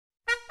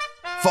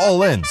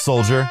Fall in,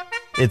 soldier!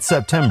 It's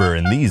September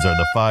and these are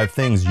the 5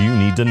 things you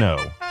need to know.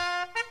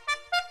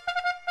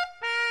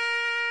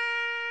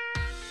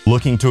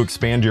 Looking to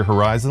expand your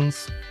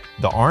horizons?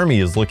 The Army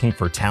is looking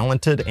for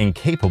talented and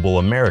capable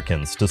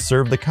Americans to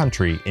serve the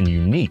country in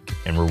unique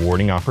and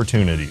rewarding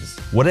opportunities.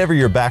 Whatever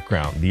your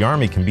background, the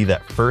Army can be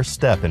that first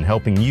step in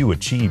helping you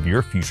achieve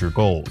your future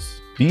goals.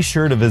 Be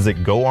sure to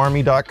visit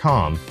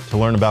goarmy.com to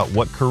learn about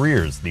what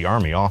careers the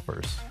Army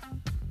offers.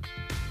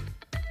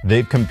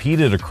 They've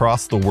competed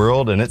across the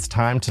world and it's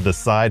time to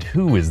decide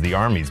who is the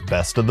Army's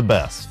best of the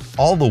best.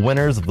 All the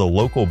winners of the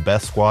local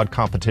Best Squad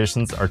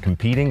competitions are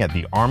competing at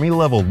the Army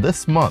level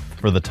this month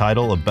for the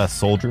title of Best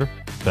Soldier,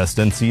 Best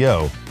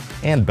NCO,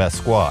 and Best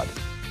Squad.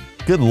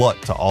 Good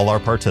luck to all our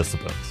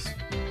participants.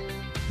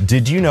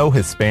 Did you know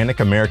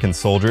Hispanic American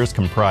soldiers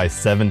comprise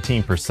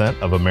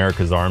 17% of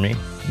America's Army?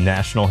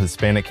 National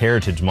Hispanic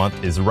Heritage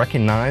Month is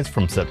recognized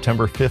from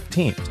September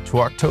 15th to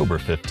October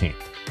 15th.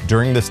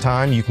 During this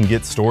time, you can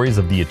get stories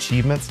of the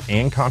achievements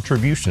and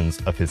contributions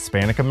of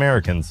Hispanic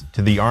Americans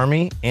to the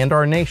Army and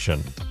our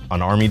nation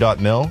on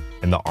Army.mil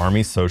and the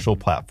Army social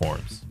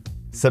platforms.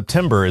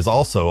 September is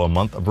also a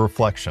month of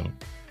reflection.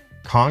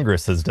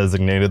 Congress has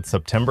designated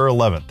September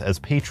 11th as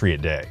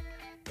Patriot Day,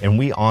 and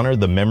we honor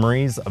the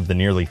memories of the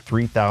nearly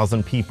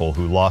 3,000 people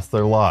who lost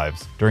their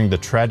lives during the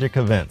tragic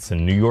events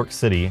in New York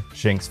City,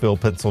 Shanksville,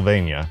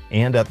 Pennsylvania,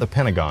 and at the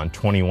Pentagon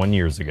 21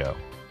 years ago.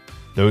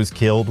 Those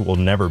killed will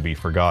never be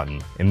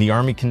forgotten, and the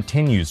Army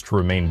continues to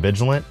remain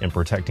vigilant in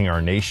protecting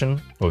our nation,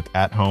 both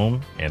at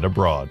home and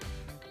abroad.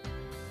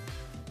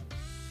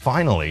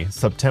 Finally,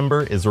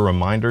 September is a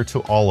reminder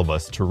to all of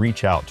us to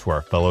reach out to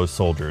our fellow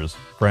soldiers,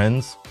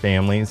 friends,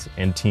 families,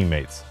 and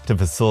teammates to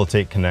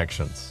facilitate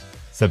connections.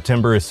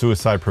 September is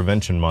Suicide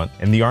Prevention Month,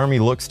 and the Army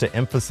looks to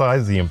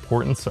emphasize the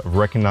importance of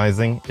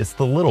recognizing it's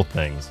the little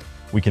things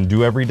we can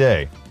do every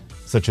day,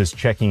 such as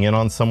checking in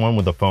on someone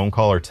with a phone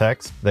call or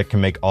text, that can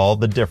make all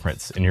the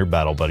difference in your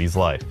battle buddy's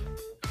life.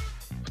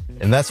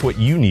 And that's what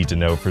you need to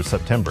know for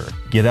September.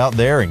 Get out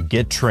there and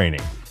get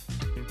training.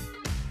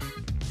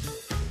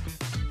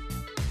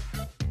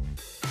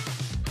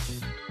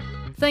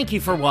 Thank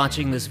you for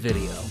watching this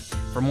video.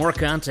 For more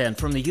content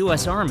from the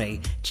U.S. Army,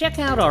 check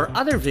out our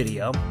other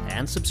video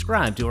and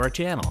subscribe to our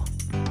channel.